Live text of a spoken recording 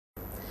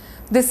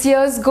This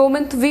year's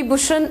Gomant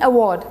Vibhushan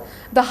Award,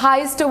 the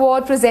highest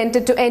award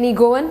presented to any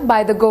Goan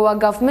by the Goa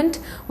Government,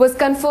 was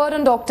conferred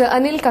on Dr.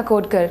 Anil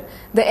Kakodkar,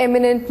 the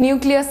eminent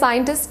nuclear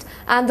scientist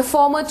and the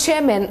former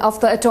chairman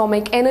of the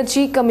Atomic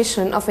Energy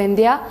Commission of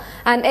India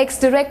and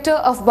ex-director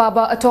of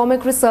Bhabha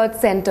Atomic Research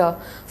Centre,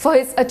 for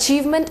his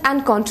achievement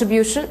and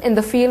contribution in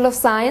the field of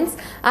science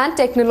and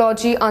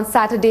technology on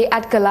Saturday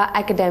at Kala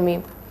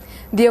Academy.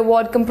 The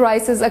award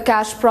comprises a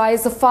cash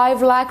prize of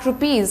 5 lakh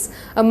rupees,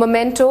 a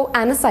memento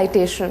and a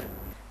citation.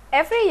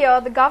 Every year,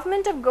 the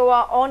government of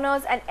Goa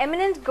honors an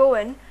eminent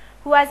Goan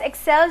who has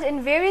excelled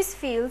in various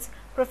fields,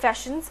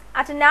 professions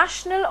at a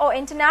national or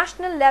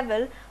international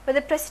level with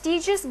the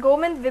prestigious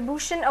Gomant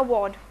Vibhushan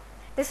Award.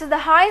 This is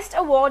the highest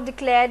award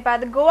declared by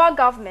the Goa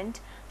Government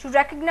to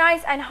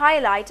recognize and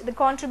highlight the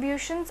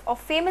contributions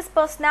of famous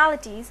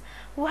personalities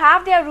who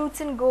have their roots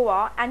in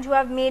Goa and who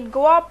have made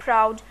Goa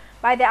proud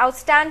by their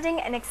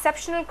outstanding and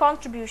exceptional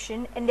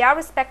contribution in their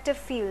respective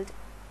field.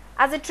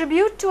 As a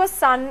tribute to a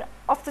son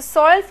of the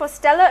soil for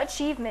stellar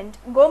achievement,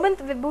 Gomant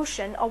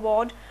Vibhushan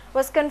Award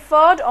was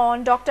conferred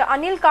on Dr.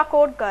 Anil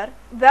Kakodkar,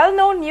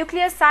 well-known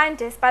nuclear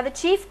scientist, by the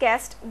chief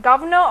guest,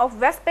 Governor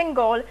of West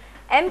Bengal,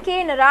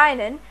 M.K.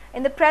 Narayanan,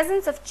 in the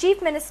presence of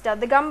Chief Minister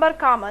Digambar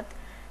Kamath,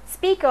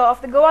 Speaker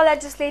of the Goa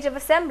Legislative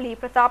Assembly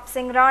Pratap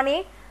Singh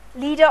Rane,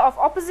 Leader of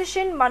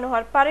Opposition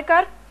Manohar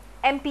Parrikar,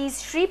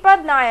 MPs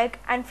Shripad Nayak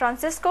and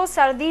Francisco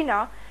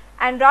Sardina,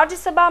 and Rajya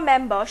Sabha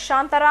member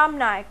Shantaram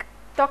Nayak.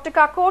 Dr.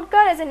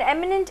 Kakodkar is an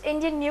eminent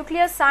Indian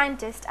nuclear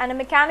scientist and a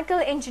mechanical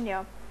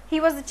engineer. He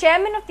was the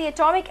chairman of the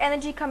Atomic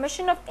Energy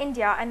Commission of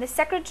India and the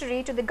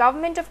secretary to the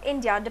Government of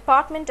India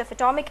Department of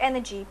Atomic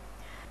Energy.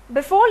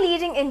 Before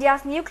leading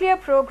India's nuclear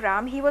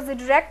program, he was the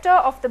director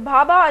of the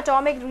Bhabha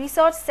Atomic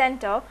Research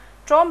Centre,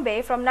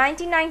 Trombay, from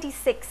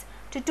 1996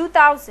 to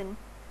 2000.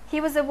 He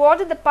was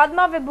awarded the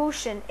Padma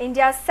Vibhushan,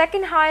 India's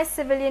second highest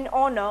civilian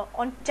honour,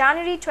 on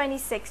January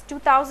 26,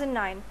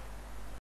 2009.